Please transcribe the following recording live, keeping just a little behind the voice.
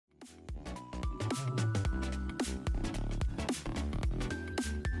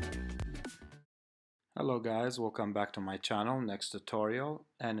Hello guys, welcome back to my channel, NexTutorial,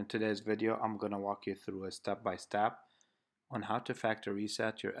 and in today's video I'm going to walk you through a step-by-step on how to factory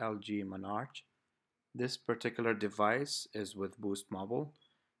reset your LG Monarch. This particular device is with Boost Mobile.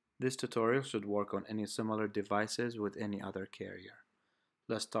 This tutorial should work on any similar devices with any other carrier.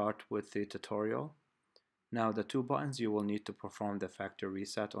 Let's start with the tutorial. Now the two buttons you will need to perform the factory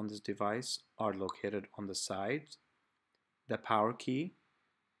reset on this device are located on the sides, the power key,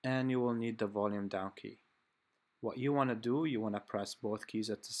 and you will need the volume down key. What you want to do, you want to press both keys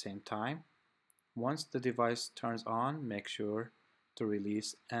at the same time. Once the device turns on, make sure to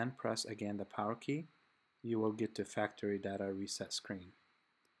release and press again the power key. You will get to factory data reset screen.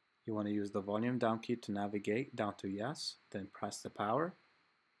 You want to use the volume down key to navigate down to yes, then press the power.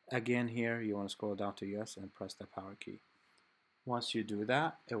 Again here, you want to scroll down to yes and press the power key. Once you do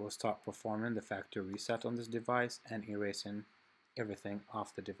that, it will start performing the factory reset on this device and erasing everything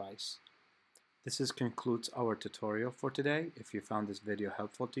off the device. This concludes our tutorial for today. If you found this video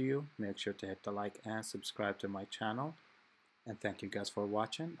helpful to you, make sure to hit the like and subscribe to my channel. And thank you guys for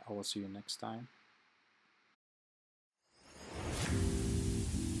watching. I will see you next time.